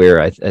catch up to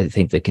where I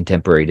think the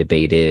contemporary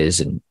debate is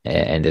and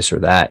this or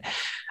that.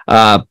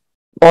 All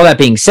that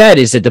being said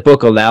is that the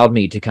book allowed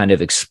me to kind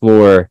of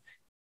explore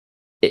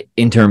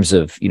in terms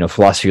of, you know,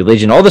 philosophy,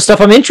 religion, all the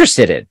stuff I'm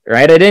interested in,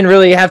 right? I didn't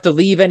really have to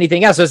leave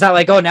anything else. So it's not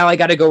like, oh, now I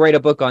got to go write a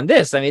book on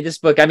this. I mean, this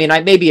book,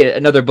 maybe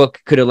another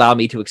book could allow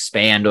me to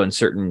expand on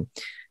certain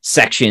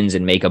sections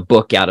and make a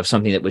book out of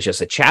something that was just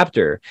a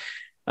chapter.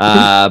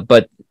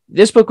 But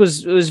this book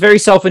was very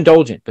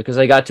self-indulgent because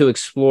I got to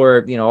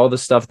explore, you know, all the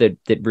stuff that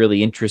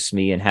really interests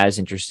me and has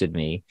interested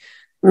me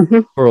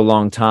for a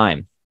long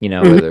time, you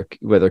know,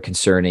 whether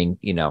concerning,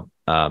 you know,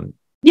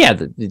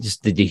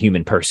 the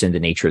human person, the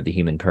nature of the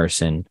human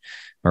person,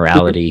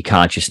 morality,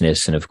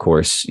 consciousness, and of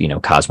course, you know,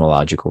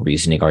 cosmological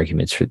reasoning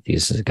arguments for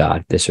this is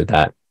God, this or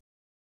that.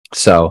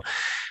 So,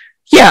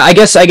 yeah, I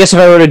guess if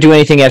I were to do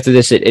anything after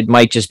this, it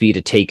might just be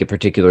to take a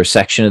particular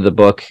section of the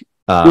book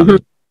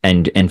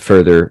and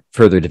further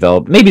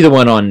develop. Maybe the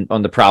one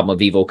on the problem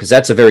of evil, because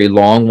that's a very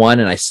long one,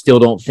 and I still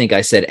don't think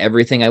I said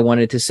everything I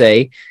wanted to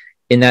say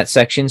in that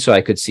section. So I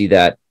could see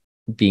that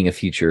being a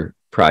future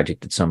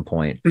project at some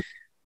point.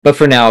 But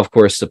for now, of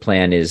course, the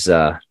plan is,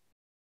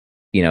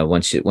 you know,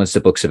 once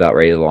the book's about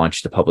ready to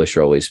launch, the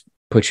publisher always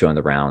puts you on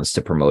the rounds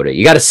to promote it.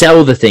 You got to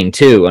sell the thing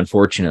too,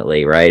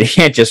 unfortunately, right? You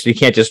can't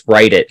just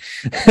write it.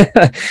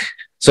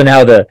 So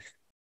now I don't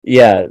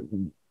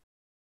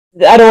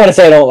want to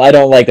say I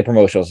don't like the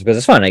promotionals because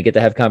it's fun. I get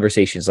to have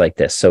conversations like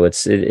this, so it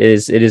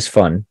is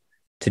fun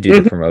to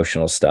do the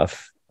promotional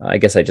stuff. I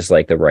guess I just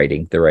like the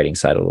writing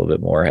side a little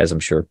bit more, as I'm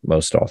sure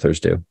most authors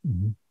do.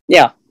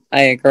 Yeah,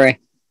 I agree.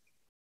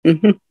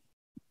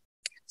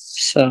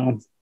 So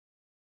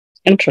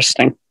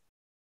interesting.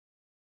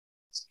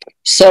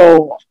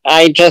 So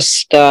I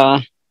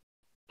don't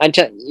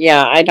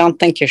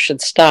think you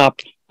should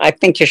stop. I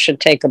think you should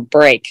take a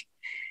break,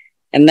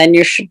 and then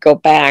you should go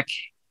back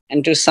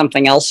and do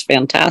something else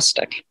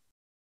fantastic.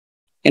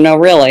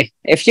 Really,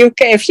 if you've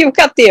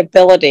got the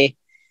ability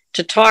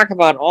to talk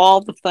about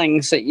all the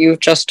things that you've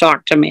just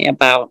talked to me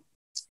about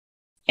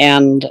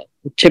and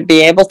to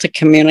be able to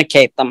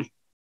communicate them,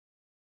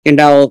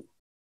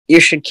 you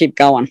should keep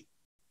going.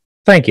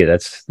 Thank you.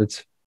 That's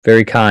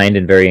very kind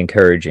and very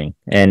encouraging.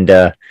 And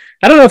I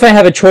don't know if I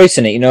have a choice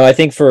in it. I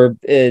think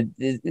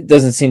it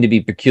doesn't seem to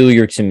be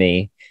peculiar to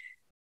me.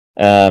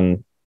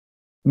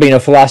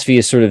 But philosophy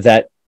is sort of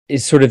that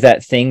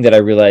thing that I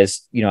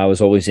realized, I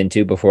was always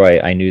into before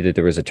I knew that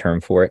there was a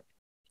term for it.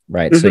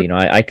 Right. Mm-hmm. So,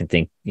 I can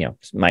think,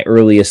 some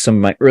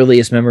of my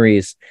earliest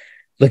memories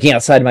looking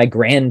outside my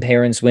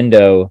grandparents'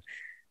 window,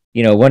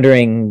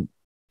 wondering,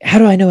 how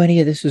do I know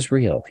any of this is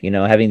real?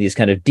 Having these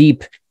kind of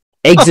deep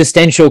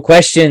existential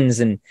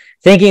questions and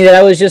thinking that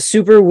I was just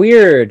super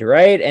weird.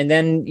 Right. And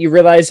then you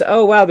realize,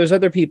 oh, wow, there's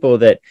other people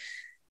that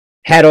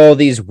had all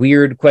these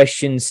weird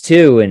questions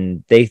too.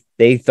 And they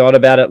thought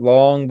about it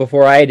long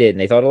before I did. And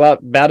they thought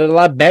about it a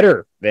lot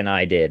better than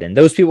I did. And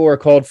those people were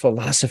called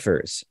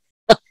philosophers.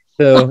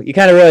 So you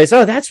kind of realize,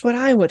 oh, that's what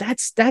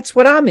that's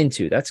what I'm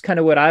into. That's kind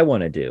of what I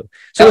want to do.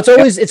 So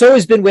it's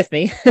always been with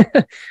me.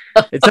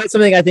 It's not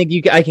something I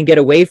think I can get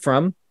away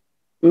from.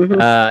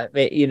 Mm-hmm.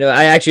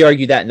 I actually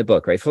argue that in the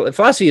book, right?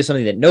 Philosophy is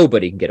something that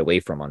nobody can get away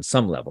from on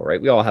some level, right?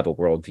 We all have a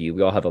worldview.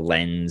 We all have a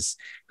lens.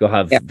 We all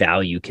have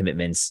value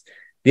commitments.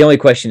 The only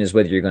question is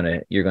whether you're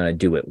gonna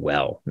do it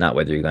well, not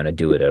whether you're gonna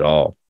do it at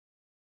all.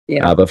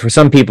 Yeah. But for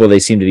some people, they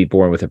seem to be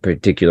born with a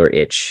particular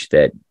itch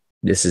that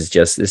this is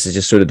just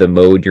sort of the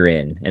mode you're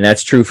in, and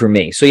that's true for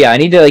me. So yeah, I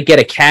need to get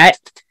a cat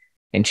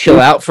and chill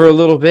out for a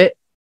little bit.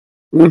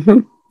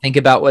 Mm-hmm. Think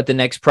about what the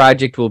next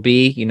project will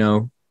be.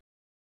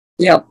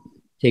 Yeah.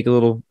 Take a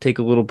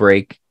little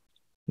break,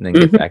 and then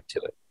get back to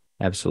it.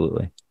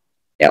 Absolutely.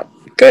 Yeah.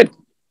 Good.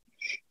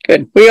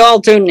 We all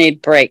do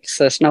need breaks.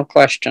 There's no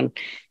question.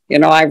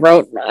 I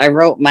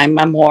wrote my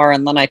memoir,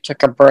 and then I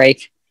took a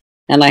break,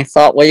 and I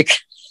thought, well, you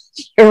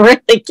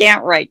really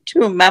can't write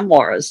 2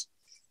 memoirs.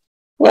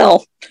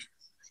 Well,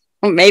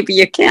 maybe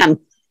you can.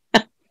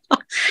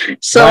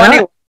 So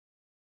anyway,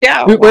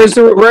 yeah. Where's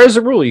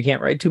the rule? You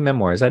can't write 2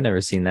 memoirs. I've never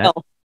seen that.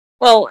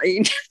 Well,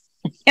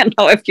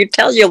 if you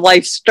tell your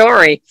life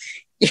story,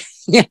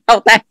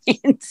 that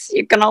means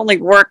you can only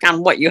work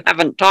on what you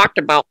haven't talked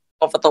about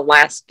over the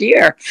last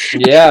year.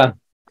 Yeah.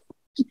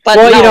 But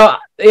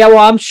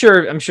I'm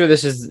sure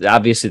this is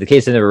obviously the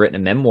case. I've never written a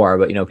memoir,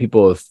 but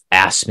people have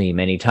asked me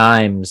many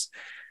times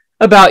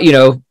about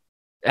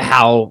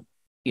how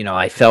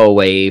I fell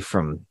away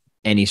from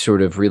any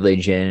sort of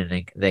religion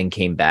and then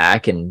came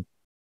back, and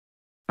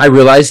I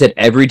realized that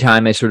every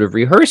time I sort of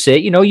rehearse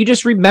it, you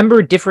just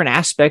remember different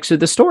aspects of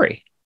the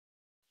story.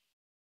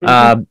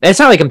 Mm-hmm. It's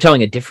not like I'm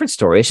telling a different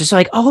story. It's just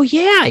like, oh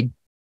yeah,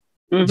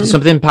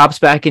 something pops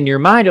back in your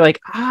mind. You're like,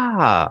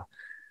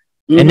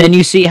 and then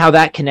you see how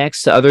that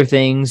connects to other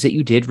things that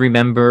you did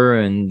remember,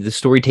 and the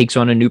story takes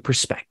on a new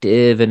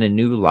perspective and a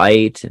new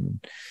light, and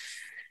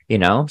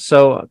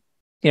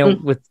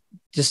with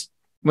just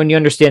when you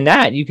understand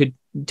that, you could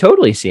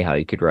totally see how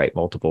you could write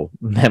multiple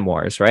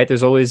memoirs, right?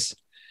 There's always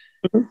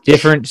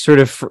different sort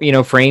of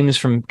frames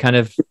from kind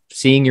of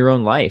seeing your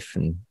own life,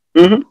 and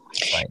right,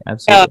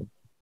 absolutely.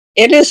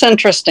 It is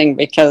interesting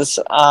because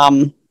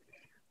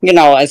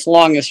as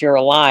long as you're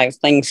alive,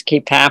 things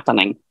keep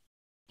happening,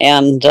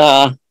 and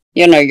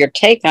your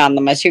take on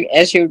them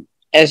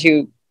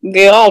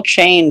we all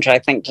change, I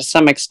think, to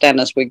some extent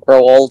as we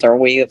grow older.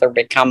 We either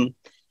become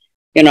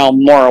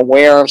more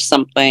aware of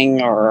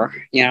something, or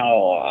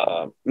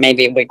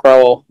maybe we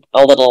grow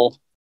a little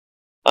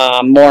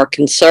more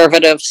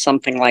conservative,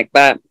 something like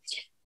that.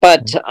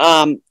 But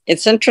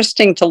it's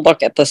interesting to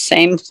look at the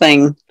same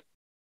thing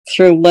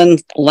through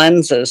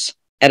lenses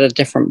at a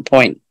different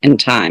point in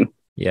time.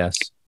 Yes.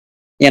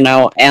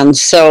 And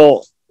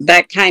so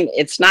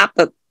it's not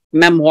that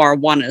memoir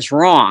 1 is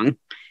wrong.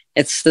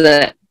 It's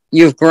that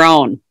you've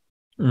grown.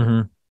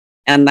 Mm-hmm.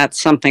 And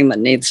that's something that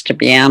needs to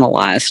be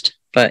analyzed.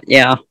 But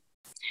yeah,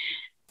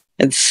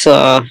 it's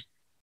an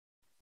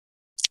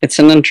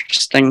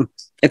interesting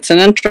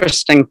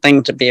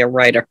thing to be a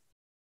writer.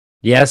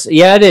 Yes.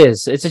 Yeah, it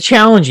is. It's a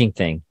challenging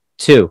thing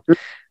too.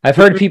 I've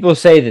heard people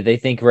say that they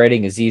think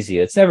writing is easy.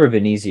 It's never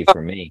been easy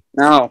for me.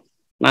 No,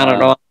 not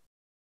at all.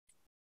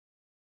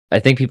 I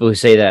think people who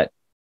say that,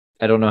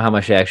 I don't know how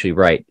much I actually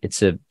write.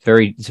 It's a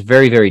very,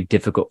 very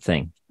difficult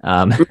thing.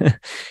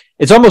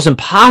 It's almost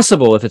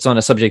impossible if it's on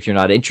a subject you're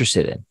not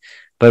interested in.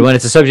 But when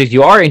it's a subject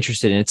you are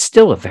interested in, it's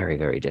still a very,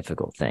 very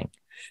difficult thing.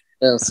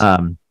 Yes.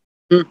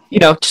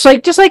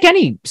 Just like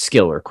any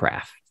skill or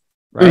craft,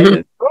 right?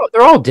 Mm-hmm.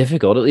 They're all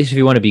difficult, at least if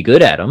you want to be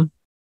good at them.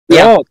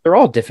 They're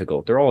all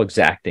difficult. They're all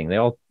exacting. They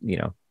all,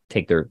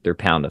 take their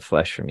pound of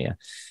flesh from you.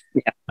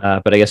 Yeah.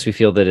 But I guess we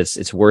feel that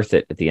it's worth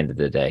it at the end of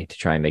the day to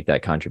try and make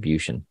that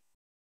contribution.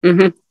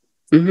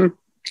 Mm-hmm. Mm-hmm.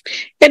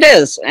 It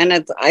is.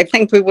 And I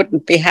think we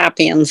wouldn't be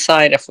happy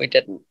inside if we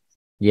didn't.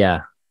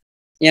 Yeah.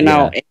 In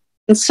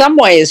some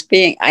ways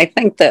I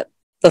think that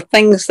the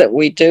things that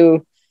we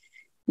do,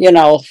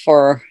 there's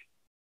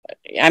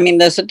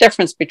a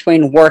difference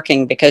between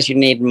working because you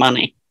need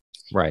money.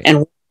 Right.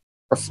 And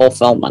for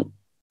fulfillment.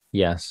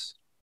 Yes.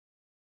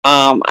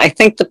 I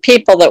think the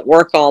people that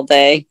work all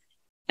day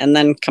and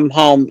then come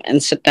home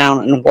and sit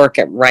down and work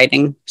at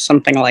writing,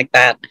 something like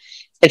that,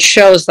 it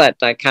shows that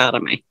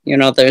dichotomy. You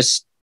know,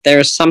 there's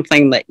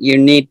something that you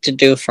need to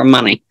do for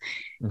money,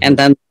 and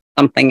then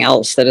something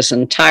else that is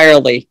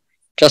entirely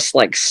just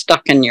like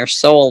stuck in your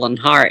soul and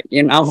heart,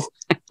 you know.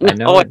 I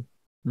know it.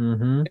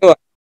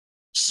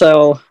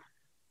 So,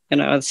 you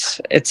know,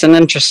 it's an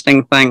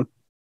interesting thing.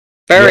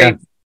 Very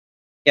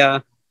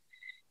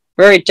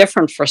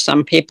different for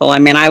some people. I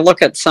mean, I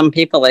look at some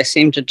people, they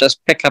seem to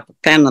just pick up a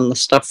pen and the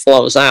stuff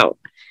flows out.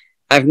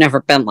 I've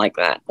never been like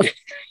that.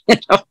 You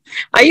know,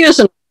 I use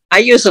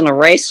an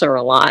eraser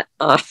a lot.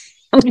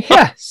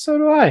 Yeah, so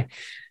do I.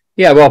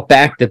 Yeah, well,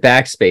 the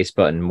backspace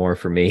button more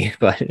for me,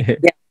 but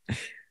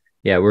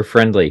yeah, we're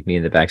friendly, me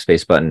and the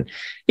backspace button.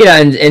 Yeah,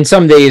 and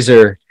some days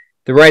the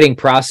writing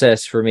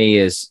process for me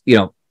is, you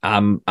know,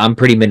 I'm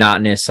pretty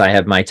monotonous. I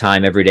have my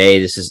time every day.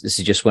 This is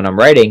just when I'm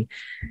writing,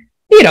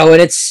 you know,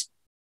 and it's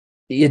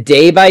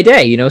day by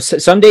day. You know,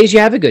 some days you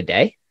have a good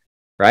day,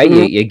 right?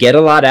 You get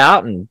a lot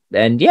out,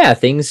 and yeah,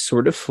 things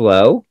sort of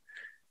flow.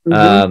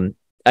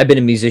 I've been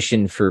a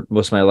musician for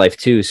most of my life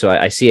too, so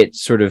I see it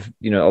sort of,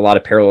 you know, a lot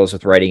of parallels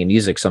with writing and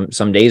music.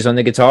 Some days on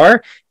the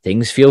guitar,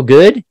 things feel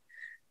good,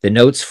 the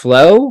notes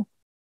flow,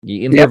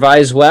 you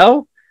improvise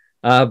well.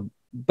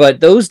 But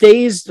those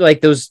days, like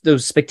those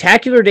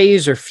spectacular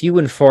days, are few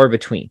and far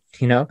between.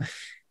 You know,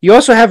 you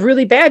also have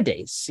really bad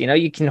days. You know,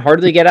 you can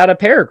hardly get out a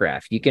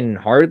paragraph, you can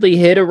hardly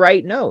hit a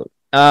right note,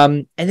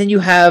 and then you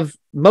have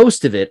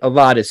most of it. A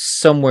lot is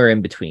somewhere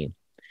in between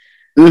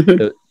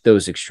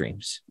those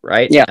extremes,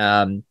 right?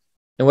 Yeah.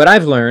 And what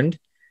I've learned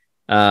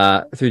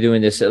through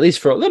doing this, at least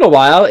for a little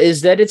while,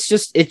 is that it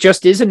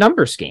just is a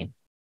numbers game.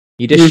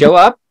 You just show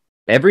up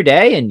every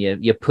day and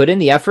you put in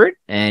the effort,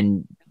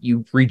 and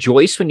you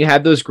rejoice when you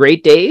have those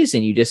great days,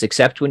 and you just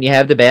accept when you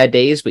have the bad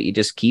days, but you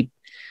just keep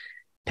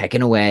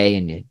pecking away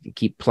and you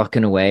keep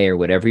plucking away, or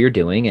whatever you're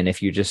doing. And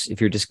if you're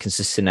just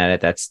consistent at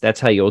it, that's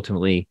how you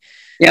ultimately,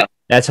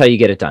 that's how you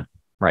get it done.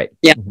 Right.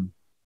 Yeah.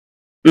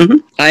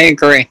 I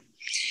agree.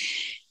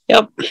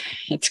 Yep.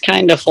 It's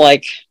kind of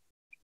like,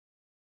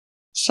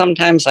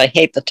 sometimes I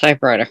hate the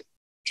typewriter,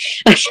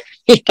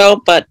 you know,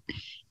 but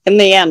in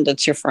the end,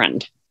 it's your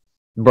friend.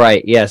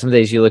 Right. Yeah. Some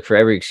days you look for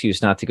every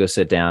excuse not to go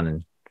sit down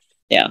and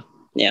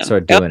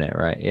start doing it.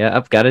 Right. Yeah.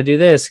 I've got to do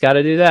this, got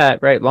to do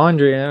that. Right.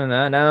 Laundry.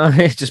 No.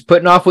 Just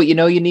putting off what you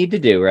know you need to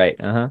do. Right.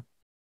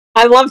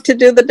 I love to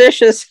do the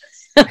dishes.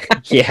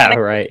 Yeah.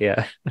 Right.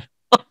 Yeah.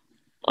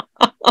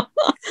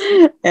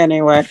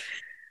 Anyway.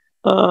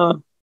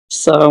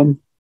 So.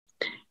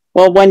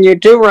 Well, when you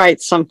do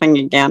write something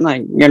again,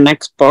 like your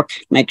next book,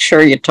 make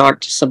sure you talk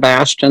to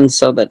Sebastian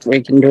so that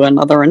we can do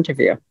another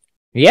interview.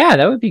 Yeah,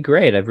 that would be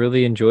great. I've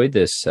really enjoyed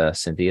this,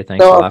 Cynthia.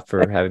 Thanks a lot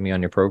for having me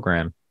on your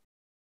program.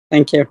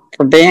 Thank you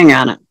for being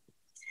on it.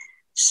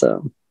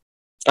 So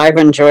I've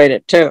enjoyed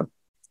it too.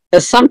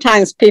 Because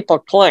sometimes people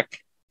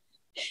click.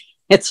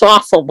 It's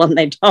awful when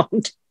they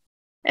don't.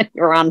 And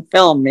you're on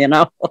film, you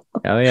know.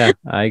 Oh, yeah,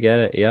 I get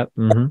it. Yep.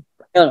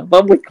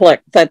 But we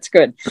click. That's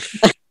good.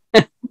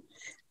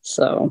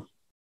 So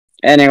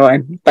anyway,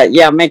 but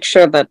yeah, make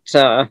sure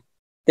that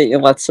you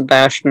let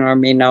Sebastian or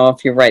me know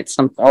if you write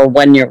something, or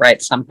when you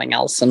write something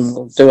else, and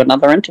we'll do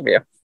another interview.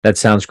 That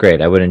sounds great.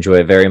 I would enjoy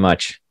it very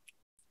much.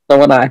 So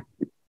would I.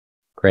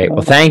 Great.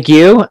 Well, thank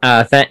you.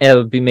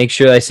 Make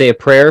sure I say a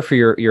prayer for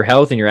your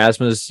health and your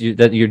asthmas,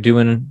 that you're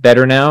doing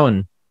better now.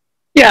 And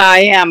yeah, I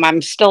am.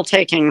 I'm still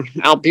taking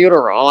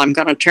albuterol. I'm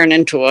going to turn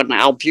into an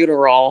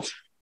albuterol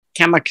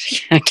chemical,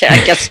 I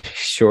guess.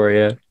 Sure.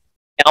 Yeah.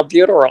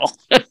 Albuterol.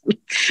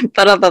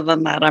 But other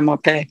than that, I'm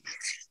okay.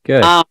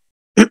 Good.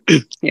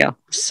 Yeah.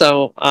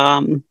 So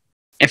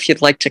if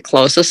you'd like to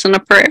close us in a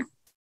prayer.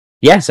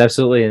 Yes,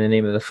 absolutely. In the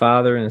name of the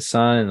Father and the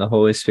Son and the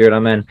Holy Spirit.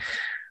 Amen.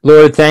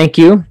 Lord, thank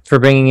you for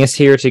bringing us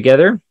here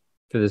together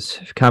for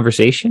this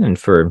conversation, and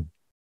for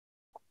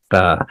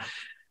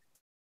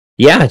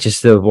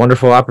just the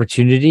wonderful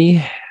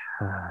opportunity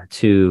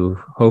to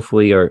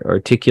hopefully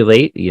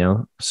articulate, you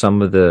know,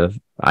 some of the,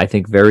 I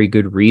think, very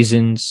good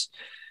reasons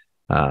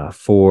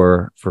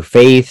for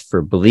faith,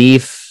 for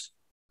belief,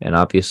 and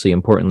obviously,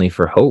 importantly,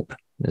 for hope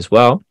as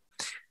well.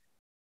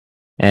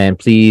 And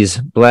please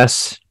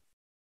bless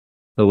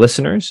the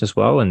listeners as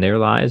well in their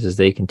lives as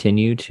they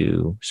continue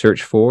to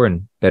search for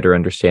and better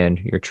understand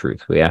your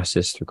truth. We ask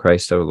this through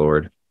Christ our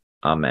Lord.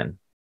 Amen.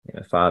 In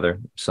the Father,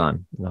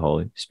 Son, and the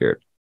Holy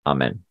Spirit.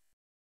 Amen.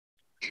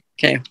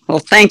 Okay. Well,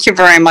 thank you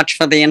very much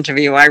for the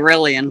interview. I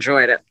really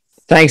enjoyed it.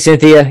 Thanks,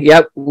 Cynthia.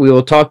 Yep. We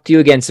will talk to you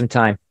again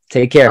sometime.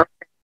 Take care.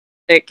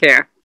 Take care.